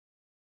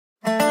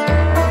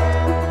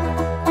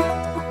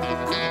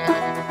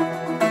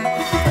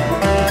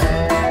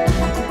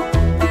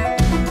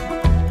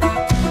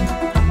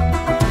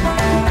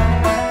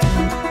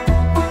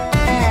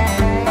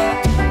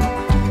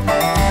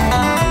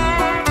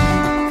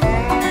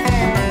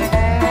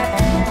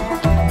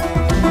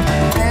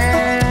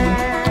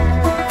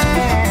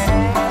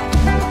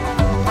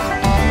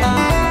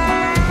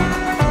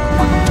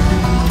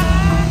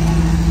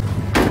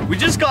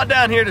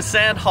down here to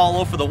Sand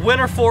Hollow for the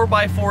Winter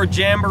 4x4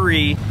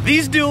 Jamboree.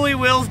 These dually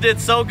wheels did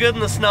so good in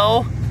the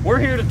snow, we're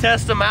here to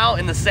test them out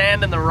in the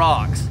sand and the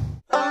rocks.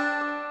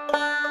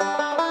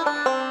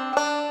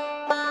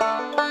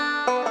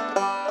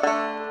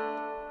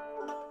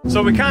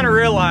 So we kind of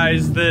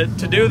realized that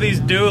to do these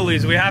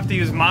dualies, we have to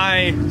use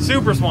my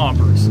Super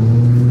Swampers.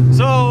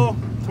 So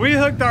we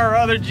hooked our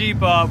other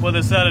Jeep up with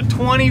a set of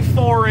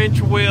 24-inch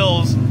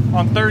wheels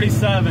on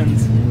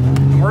 37s.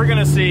 And we're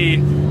gonna see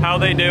how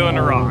they do in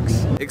the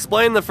rocks.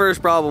 Explain the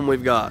first problem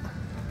we've got.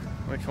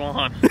 Which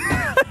one?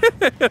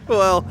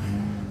 Well,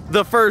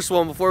 the first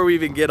one before we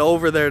even get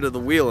over there to the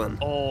wheeling.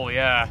 Oh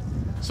yeah.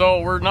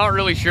 So we're not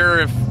really sure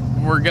if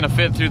we're gonna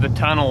fit through the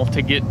tunnel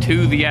to get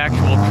to the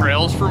actual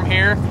trails from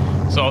here.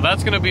 So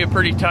that's gonna be a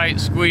pretty tight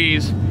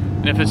squeeze.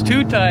 And if it's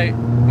too tight,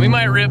 we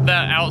might rip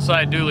that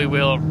outside dually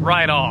wheel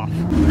right off.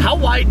 How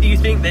wide do you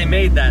think they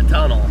made that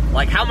tunnel?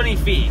 Like how many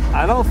feet?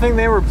 I don't think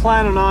they were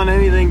planning on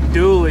anything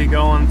dually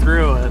going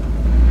through it.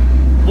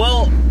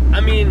 Well, I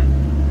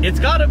mean, it's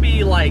gotta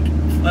be like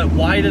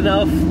wide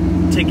enough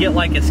to get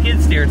like a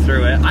skid steer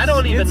through it. I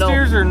don't even know.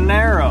 Skid steers are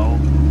narrow.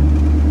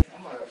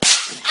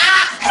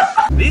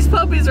 These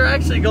puppies are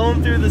actually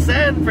going through the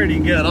sand pretty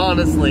good,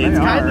 honestly. It's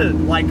kind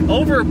of like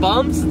over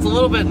bumps, it's a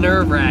little bit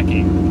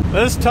nerve-wracking.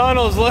 This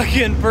tunnel's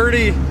looking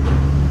pretty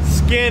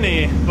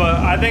skinny, but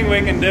I think we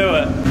can do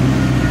it.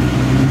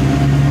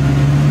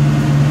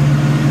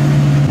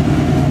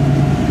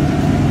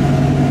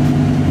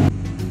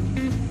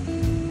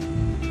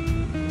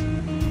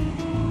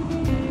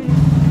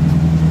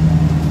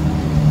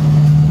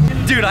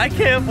 Dude, I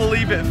can't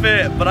believe it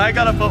fit, but I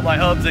gotta put my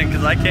hubs in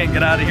because I can't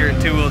get out of here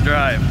in two-wheel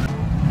drive.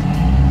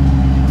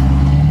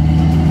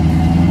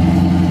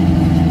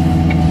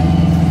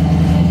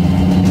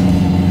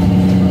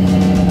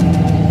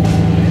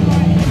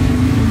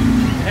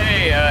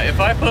 If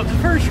I put the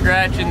first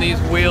scratch in these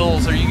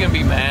wheels, are you gonna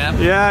be mad?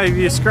 Yeah, if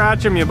you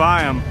scratch them, you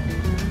buy them.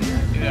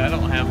 Dude, I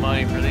don't have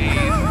money for these.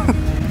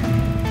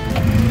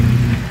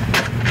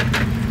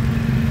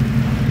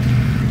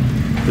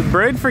 Did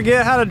Braid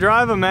forget how to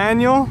drive a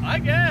manual? I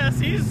guess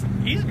he's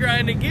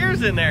grinding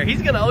gears in there.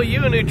 He's gonna owe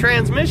you a new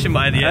transmission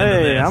by the end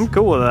of this. Hey, I'm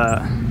cool with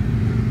that.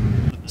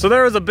 So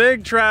there was a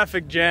big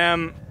traffic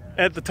jam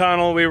at the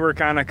tunnel we were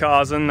kind of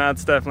causing.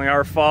 That's definitely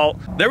our fault.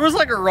 There was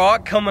like a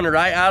rock coming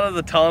right out of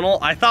the tunnel.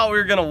 I thought we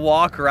were gonna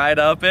walk right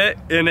up it,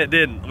 and it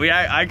didn't.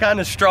 I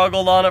kind of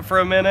struggled on it for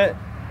a minute.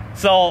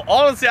 So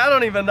honestly, I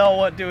don't even know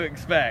what to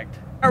expect.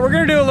 All right, we're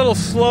gonna do a little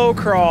slow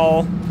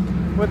crawl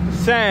with the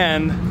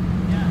sand.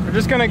 We're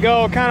just gonna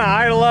go kind of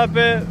idle up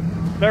it.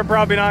 They're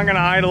probably not gonna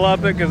idle up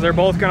it because they're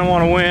both gonna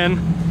want to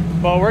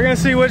win. But we're gonna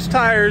see which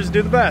tires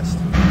do the best.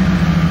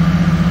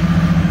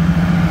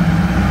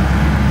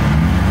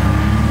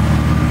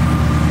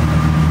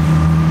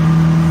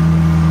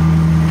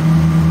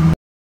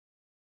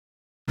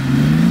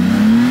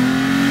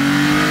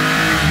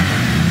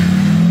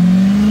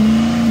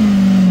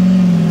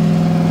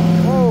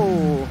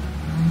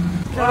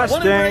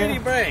 What did Brady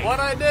break? What'd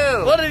I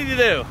do? What did you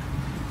do?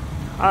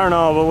 I don't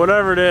know, but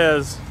whatever it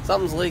is.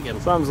 Something's leaking.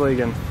 Something's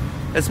leaking.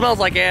 It smells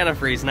like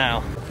antifreeze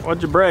now.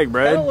 What'd you break,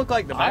 Brad? That don't look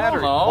like the battery. I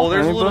don't know. Oh,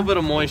 there's a little bit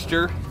of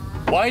moisture.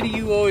 Why do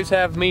you always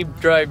have me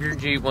drive your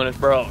Jeep when it's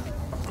broke?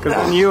 Because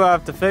then you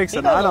have to fix it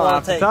and I don't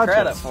have to touch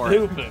it.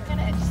 Stupid.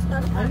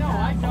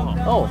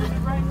 Oh,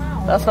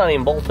 that's not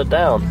even bolted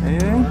down.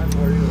 Yeah.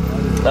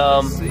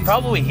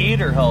 Probably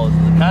heater hose.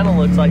 It kind of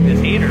looks like this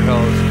heater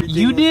hose.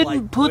 You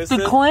didn't put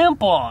the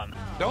clamp on.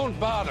 Don't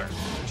bother.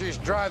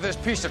 Just drive this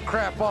piece of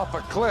crap off a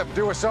cliff.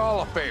 Do us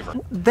all a favor.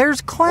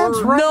 There's clamps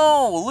right.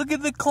 No, look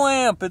at the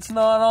clamp. It's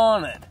not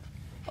on it.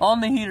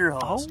 On the heater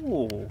hose.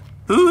 Oh.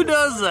 Who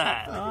does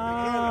that?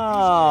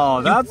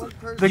 Oh, that's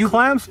the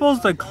clamp's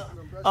supposed to.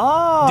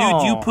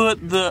 Oh. Dude, you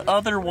put the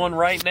other one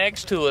right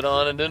next to it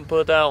on and didn't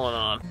put that one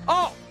on.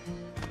 Oh,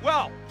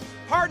 well,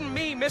 pardon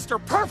me,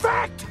 Mr.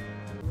 Perfect.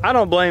 I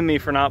don't blame me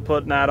for not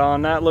putting that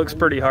on. That looks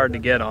pretty hard to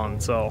get on,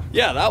 so.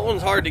 Yeah, that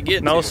one's hard to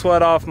get No to.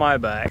 sweat off my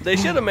back. They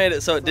should have made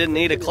it so it didn't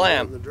need a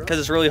clamp, because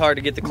it's really hard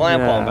to get the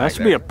clamp on back that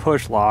should be a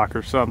push lock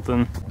or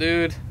something.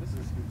 Dude,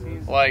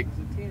 like...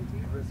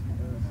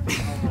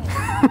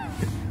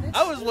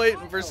 I was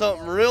waiting for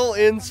something real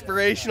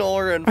inspirational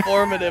or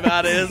informative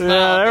out of his mouth.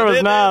 Yeah, there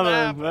was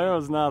nothing. There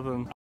was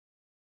nothing.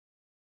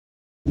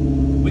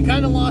 We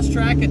kind of lost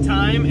track of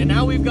time, and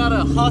now we've got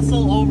to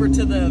hustle over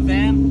to the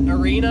event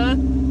arena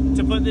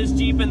to put this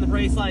Jeep in the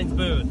Raceline's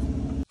booth.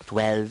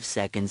 12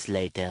 seconds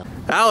later.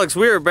 Alex,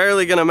 we are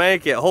barely gonna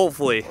make it,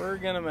 hopefully. We're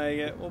gonna make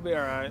it. We'll be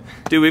all right.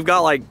 Dude, we've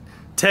got like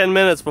 10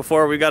 minutes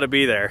before we gotta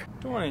be there.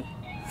 20.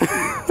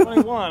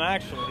 21,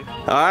 actually.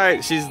 All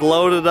right, she's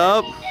loaded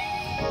up.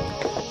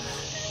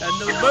 Heading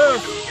to the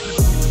booth.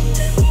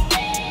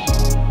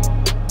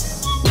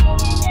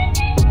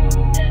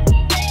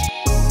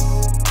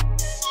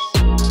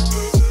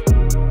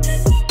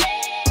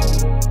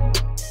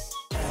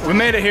 We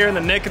made it here in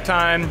the nick of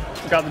time.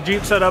 Got the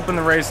Jeep set up in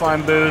the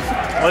Raceline booth.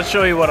 Let's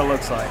show you what it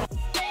looks like.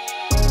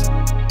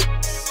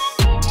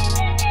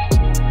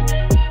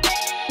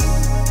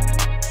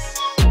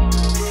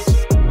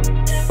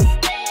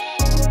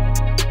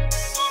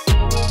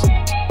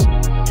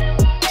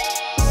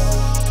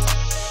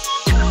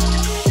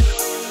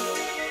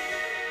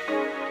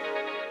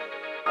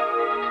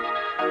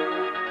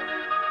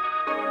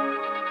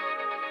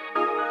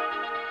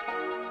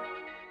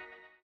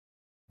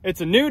 It's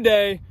a new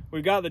day.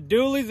 We've got the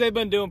dualies. They've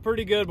been doing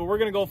pretty good, but we're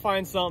gonna go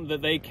find something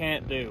that they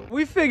can't do.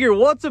 We figure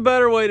what's a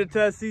better way to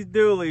test these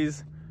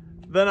dualies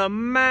than a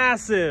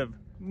massive,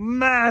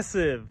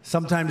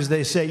 sometimes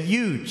they say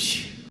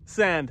huge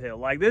sandhill.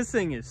 Like, this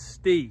thing is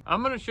steep.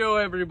 I'm gonna show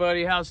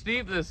everybody how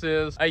steep this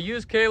is. I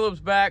used Caleb's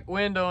back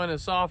window in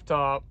his soft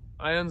top.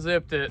 I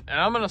unzipped it,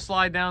 and I'm gonna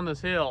slide down this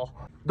hill.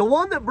 The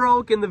one that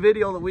broke in the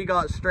video that we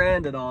got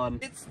stranded on.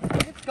 It's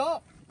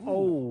got.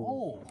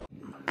 Oh.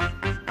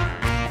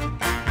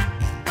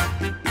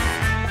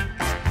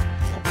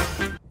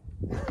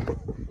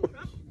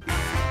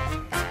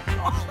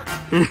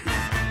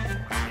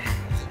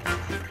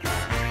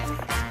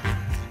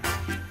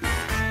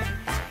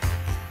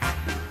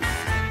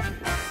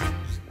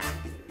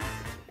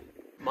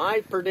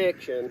 My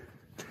prediction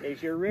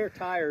is your rear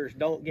tires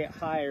don't get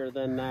higher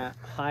than that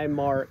high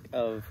mark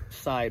of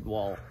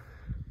sidewall.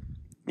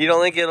 You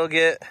don't think it'll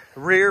get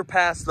rear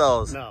past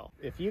those? No,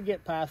 if you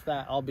get past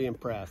that, I'll be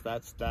impressed.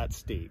 That's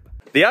steep.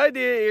 The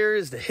idea here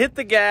is to hit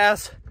the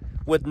gas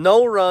with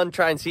no run,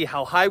 try and see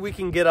how high we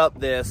can get up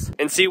this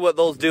and see what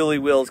those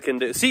dually wheels can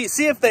do. See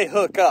if they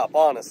hook up,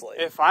 honestly.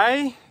 If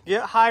I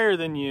get higher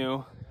than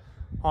you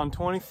on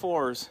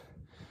 24s,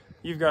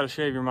 you've got to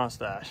shave your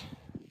mustache.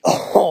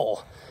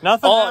 Oh.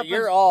 Nothing happens.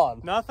 You're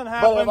on. Nothing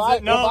happens.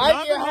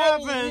 Nothing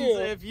happens you,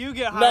 if you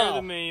get higher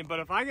than me. But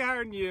if I get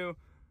higher than you,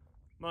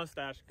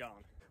 mustache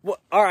gone. Well,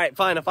 all right,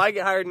 fine. If I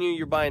get higher than you,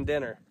 you're buying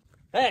dinner.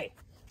 Hey.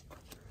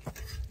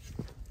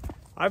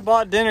 I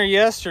bought dinner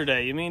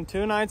yesterday. You mean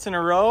 2 nights in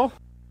a row?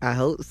 I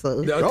hope so.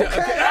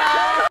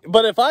 Okay.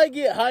 But if I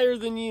get higher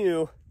than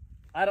you,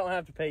 I don't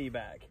have to pay you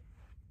back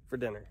for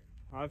dinner.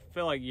 I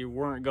feel like you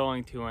weren't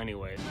going to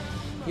anyway.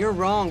 You're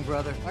wrong,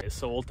 brother.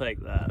 So we'll take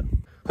that.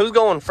 Who's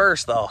going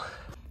first, though?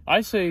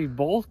 I say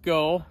both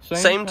go.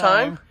 Same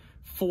time?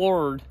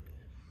 Floored.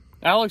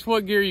 Alex,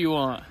 what gear you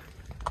want?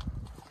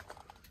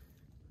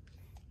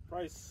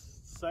 Probably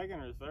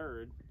second or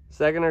third.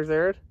 Second or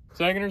third?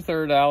 Second or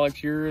third,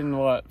 Alex. You're in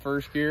what,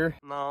 first gear?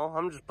 No,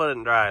 I'm just putting it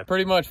in drive.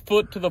 Pretty much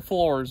foot to the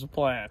floor is the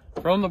plan.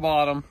 From the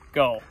bottom,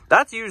 go.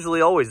 That's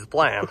usually always the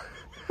plan.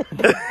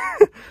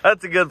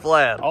 That's a good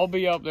plan. I'll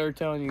be up there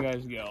telling you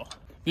guys to go.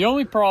 The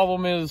only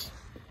problem is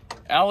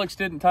Alex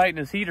didn't tighten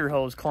his heater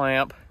hose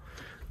clamp.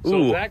 So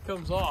if that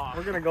comes off,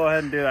 we're going to go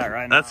ahead and do that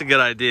right now. That's a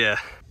good idea.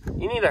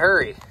 You need to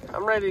hurry.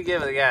 I'm ready to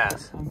give it the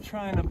gas. I'm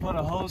trying to put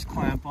a hose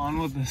clamp on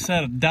with a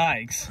set of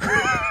dikes.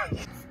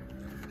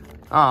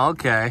 Oh,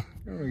 okay.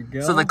 There we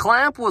go. So the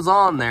clamp was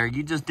on there.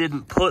 You just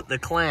didn't put the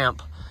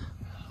clamp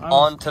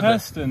onto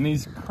testing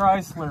these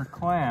Chrysler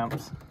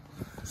clamps,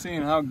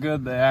 seeing how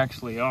good they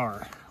actually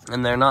are.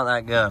 And they're not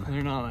that good.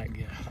 They're not that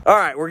good. All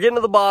right, we're getting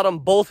to the bottom,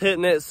 both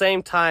hitting it at the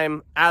same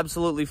time,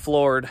 absolutely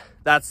floored.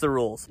 That's the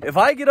rules. If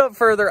I get up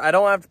further, I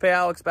don't have to pay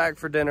Alex back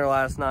for dinner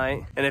last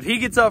night. And if he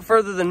gets up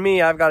further than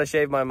me, I've got to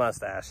shave my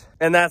mustache.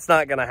 And that's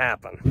not gonna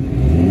happen.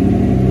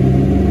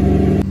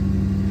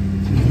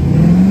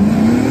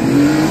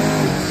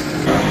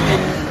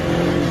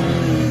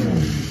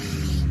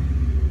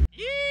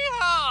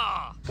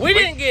 Yeehaw! We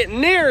didn't get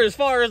near as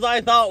far as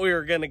I thought we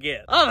were gonna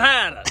get. I've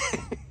had it.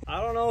 I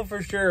don't know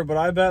for sure, but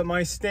I bet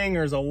my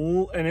stinger's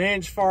an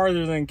inch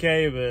farther than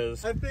Cave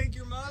is. I think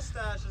your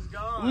mustache is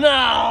gone.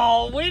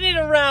 No, we need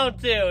a round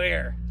 2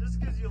 here.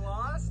 Just because you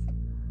lost?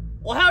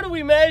 Well, how do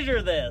we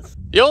measure this?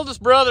 The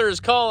oldest brother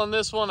is calling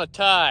this one a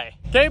tie.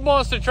 Cave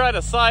wants to try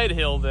to side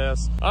hill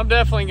this. I'm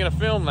definitely gonna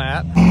film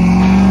that.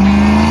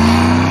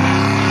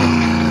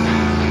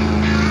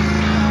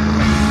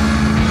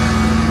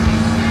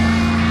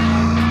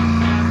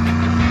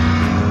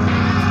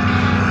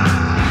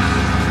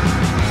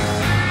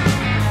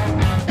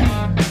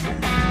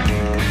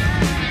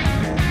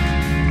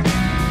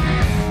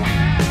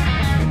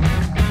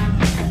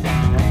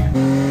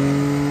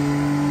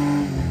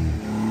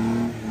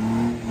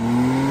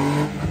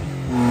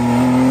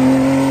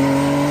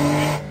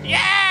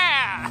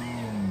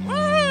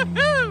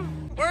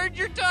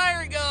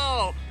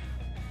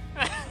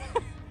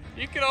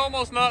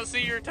 Almost not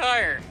see your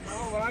tire.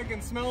 Oh, but I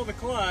can smell the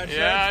clutch.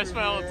 Yeah, I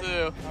smell it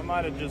too. I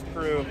might have just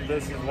proved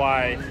this is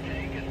why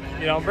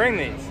you don't bring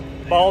these.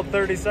 Bald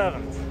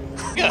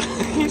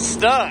 37s. He's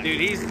stuck.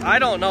 Dude, I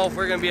don't know if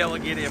we're gonna be able to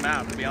get him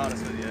out, to be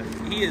honest with you.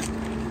 He is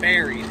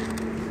buried.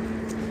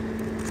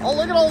 Oh,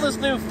 look at all this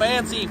new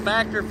fancy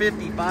Factor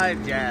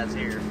 55 jazz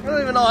here. I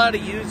don't even know how to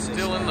use it.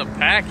 Still in the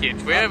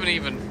package. We haven't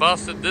even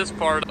busted this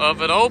part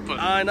of it open.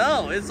 I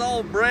know. It's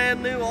all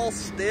brand new, all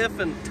stiff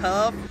and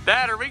tough.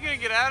 Dad, are we gonna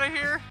get out of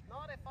here?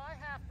 Not if I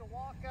have to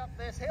walk up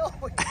this hill.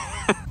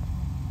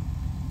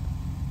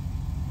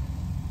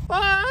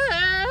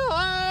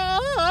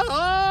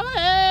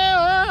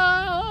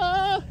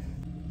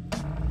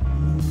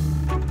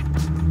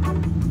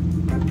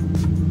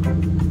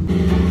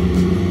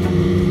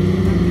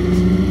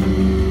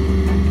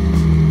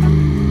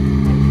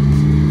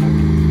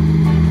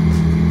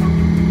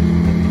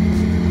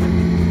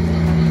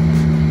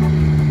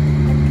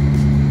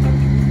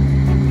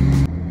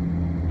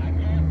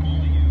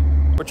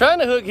 trying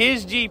to hook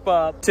his Jeep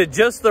up to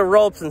just the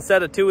ropes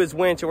instead of to his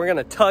winch, and we're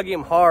gonna tug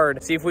him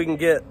hard, see if we can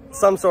get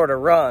some sort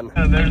of run.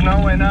 There's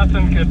no way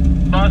nothing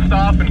could bust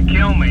off and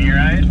kill me,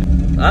 right?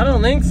 I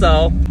don't think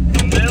so.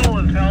 The middle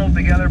is held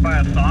together by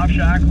a soft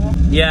shackle?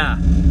 Yeah.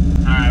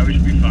 Alright, we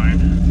should be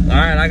fine.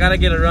 Alright, I gotta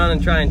get a run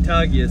and try and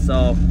tug you,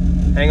 so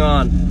hang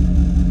on.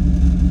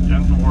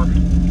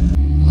 10-4.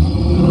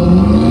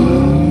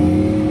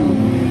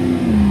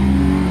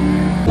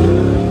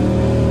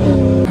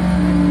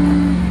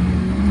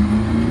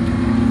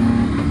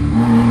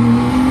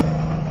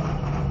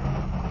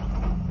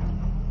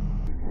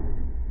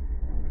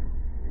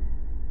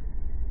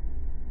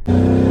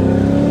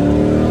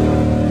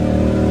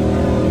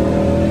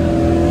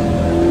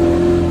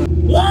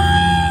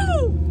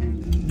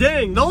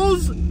 Dang,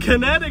 those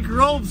kinetic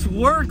ropes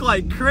work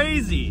like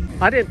crazy.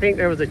 I didn't think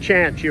there was a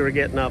chance you were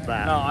getting up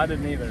that. No, I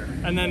didn't either.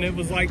 And then it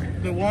was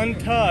like the one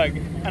tug,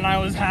 and I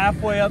was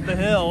halfway up the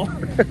hill.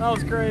 That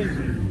was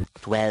crazy.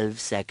 12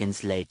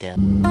 seconds later.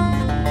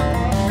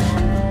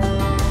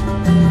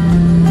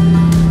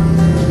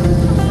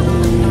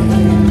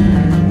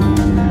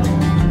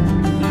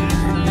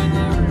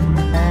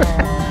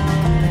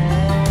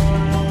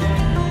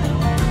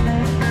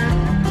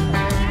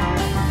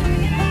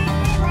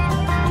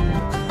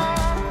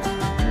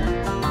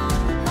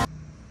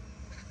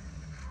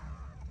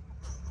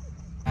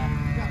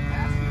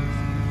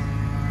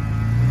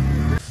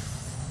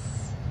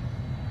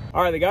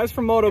 All right, the guys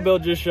from Moto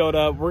Build just showed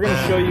up. We're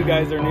gonna show you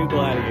guys their new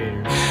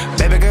Gladiators.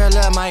 Baby girl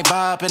love my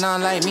bop and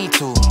unlike me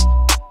too.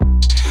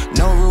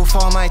 No roof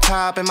on my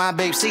top and my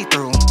babe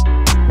see-through.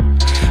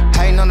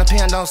 Hating on the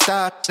pen, don't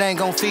stop, they ain't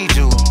gon' feed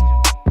you.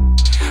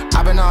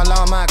 I've been all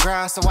on my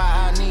grind, so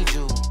why I need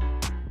you.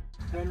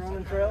 Been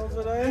running trails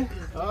today?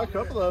 A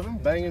couple of them,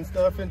 banging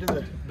stuff into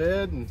the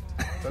bed, and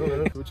I don't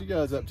know. What you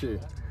guys up to?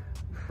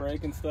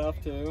 Breaking stuff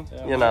too.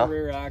 Yeah, you my know.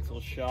 rear axle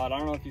shot. I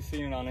don't know if you've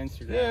seen it on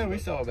Instagram. Yeah, we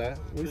saw that.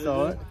 We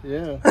saw it.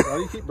 Yeah. Why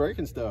do you keep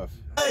breaking stuff?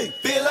 Hey,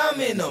 Bill, I'm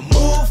in the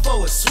mood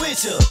for a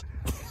switch up.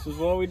 This is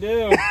what we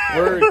do.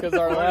 Because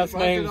our last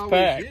name's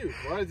Peck.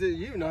 Why is it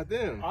you, not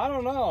them? I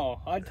don't know.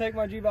 I'd take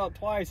my Jeep out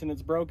twice and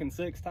it's broken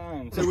 6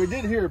 times. So we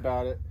did hear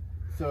about it.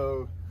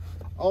 So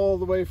all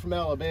the way from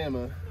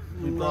Alabama.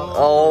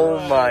 Oh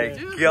my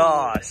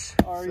gosh.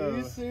 Are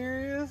you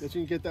serious? That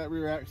you can get that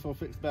rear axle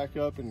fixed back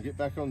up and get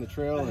back on the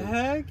trail. And,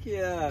 Heck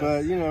yeah.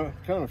 but you know,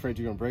 kind of afraid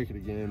you're gonna break it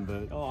again.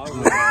 But oh, I you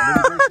will. know, when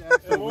you break the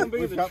axle, It won't be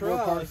we've the got more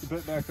truss. parts to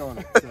put back on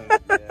it. So,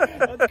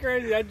 yeah. That's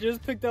crazy. I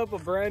just picked up a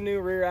brand new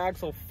rear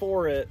axle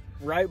for it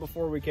right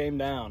before we came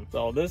down.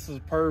 So this is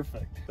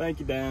perfect.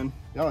 Thank you, Dan.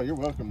 Oh, you're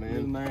welcome,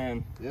 You're the man.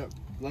 man. Yep.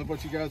 Love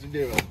what you guys are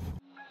doing.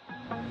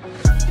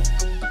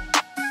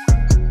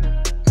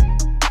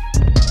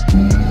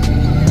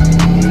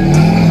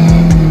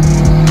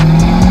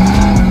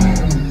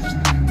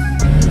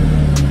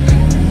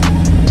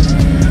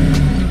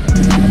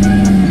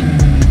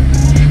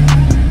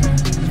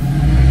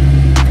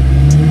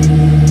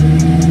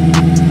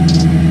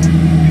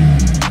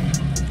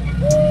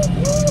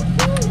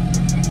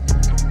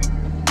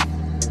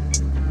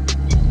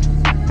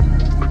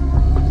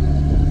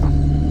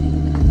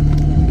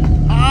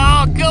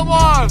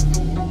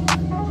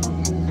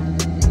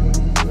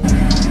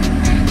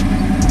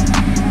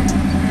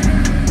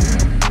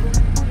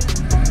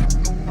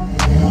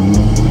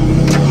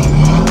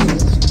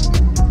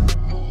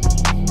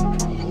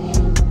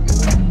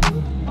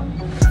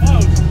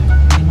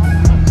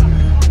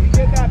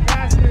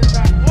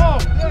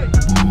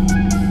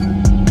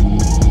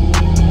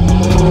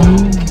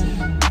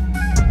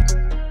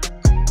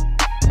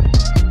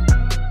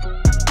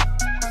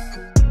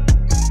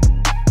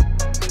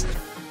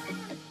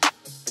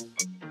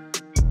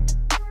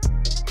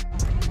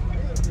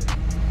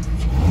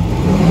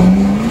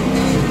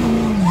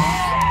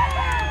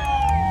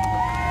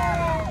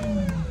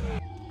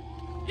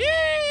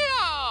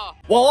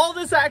 While all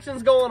this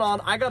action's going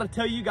on, I gotta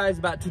tell you guys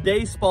about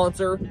today's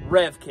sponsor,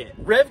 RevKit.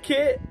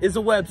 RevKit is a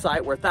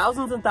website where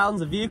thousands and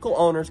thousands of vehicle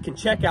owners can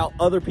check out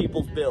other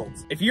people's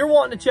builds. If you're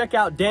wanting to check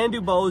out Dan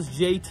Dubow's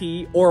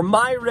JT or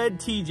my red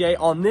TJ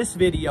on this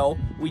video,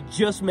 we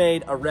just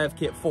made a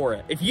RevKit for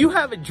it. If you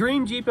have a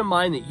dream Jeep in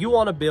mind that you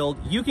want to build,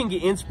 you can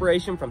get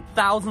inspiration from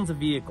thousands of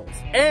vehicles.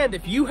 And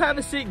if you have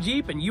a sick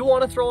Jeep and you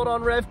want to throw it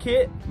on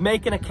RevKit,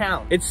 make an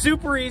account. It's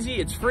super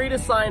easy, it's free to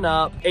sign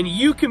up, and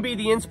you can be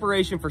the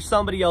inspiration for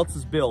somebody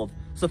else's build.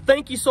 So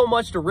thank you so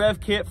much to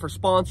RevKit for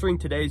sponsoring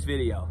today's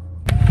video.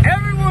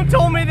 Everyone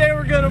told me they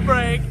were gonna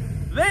break.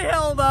 They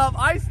held up,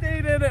 I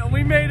stayed in it, and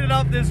we made it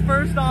up this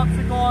first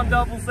obstacle on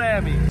Double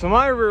Sammy. So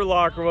my rear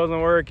locker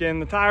wasn't working,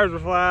 the tires were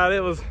flat,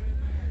 it was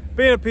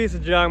being a piece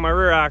of junk, my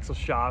rear axle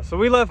shot. So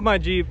we left my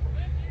Jeep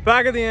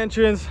back at the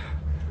entrance.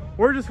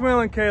 We're just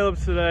wheeling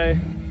Caleb's today.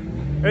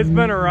 It's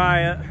been a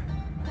riot.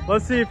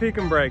 Let's see if he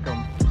can break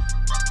them.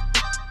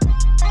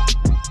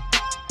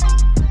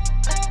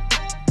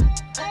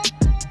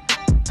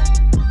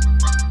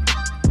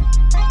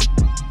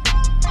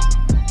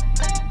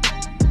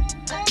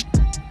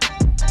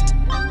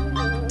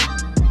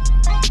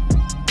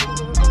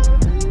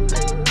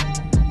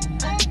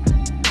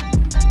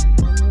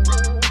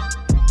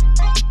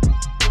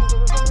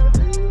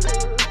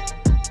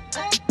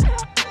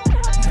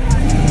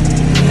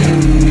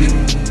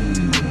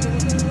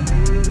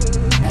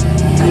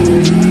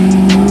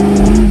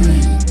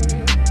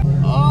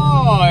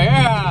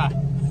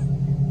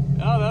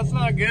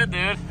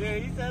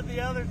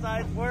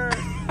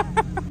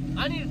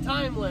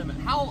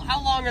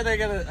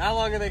 How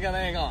long are they gonna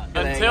hang on?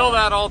 Until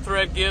that all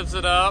thread gives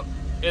it up,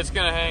 it's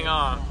gonna hang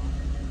on.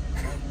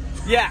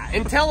 Yeah,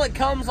 until it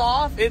comes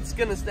off, it's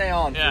gonna stay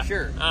on for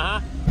sure.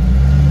 Uh-huh.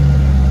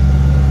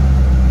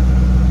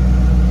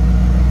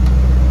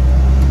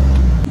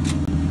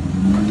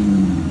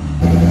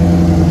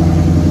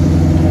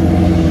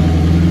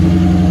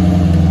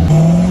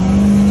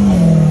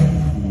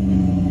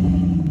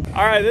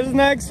 All right, this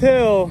next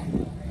hill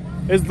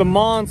is the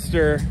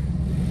monster,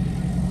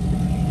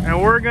 and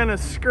we're gonna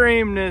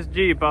scream this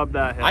Jeep up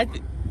that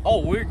hill.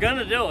 Oh, we're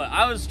gonna do it.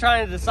 I was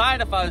trying to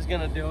decide if I was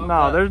gonna do it.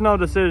 No, there's no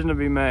decision to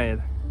be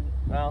made.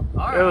 Well,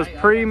 it was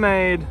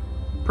pre-made,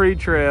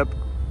 pre-trip.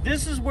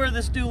 This is where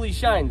this dually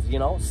shines, you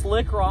know?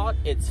 Slick rock,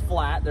 it's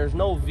flat, there's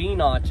no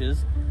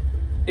V-notches.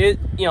 It,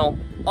 you know,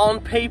 on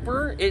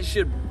paper, it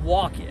should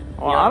walk it.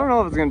 Well, I don't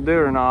know if it's gonna do it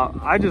or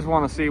not. I just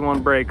want to see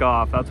one break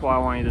off. That's why I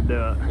want you to do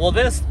it. Well,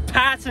 this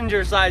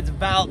passenger side's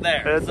about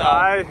there. So.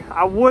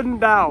 I wouldn't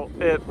doubt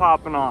it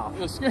popping off.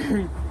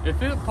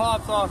 If it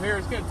pops off here,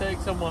 it's gonna take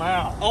someone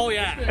out. Oh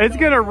yeah. It's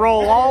gonna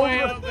roll all the way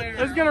up there.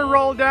 It's gonna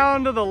roll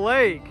down to the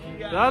lake.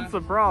 Yeah. That's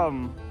the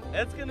problem.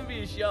 It's gonna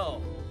be a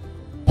show.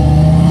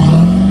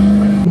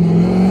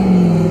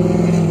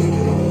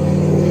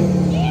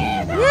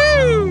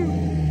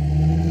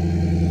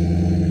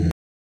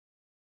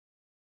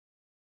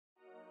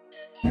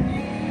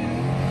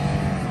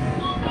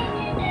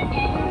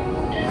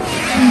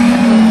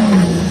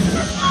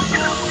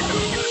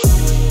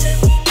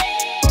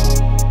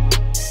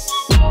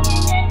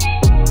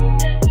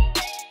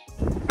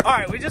 All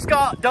right, we just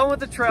got done with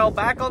the trail,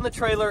 back on the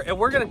trailer, and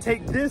we're gonna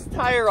take this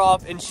tire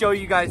off and show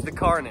you guys the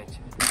carnage.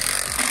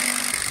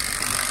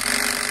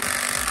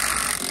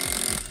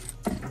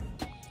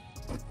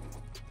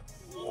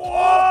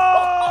 Whoa!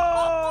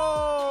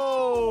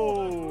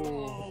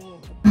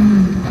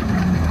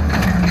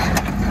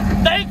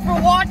 Thanks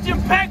for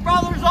watching, Peck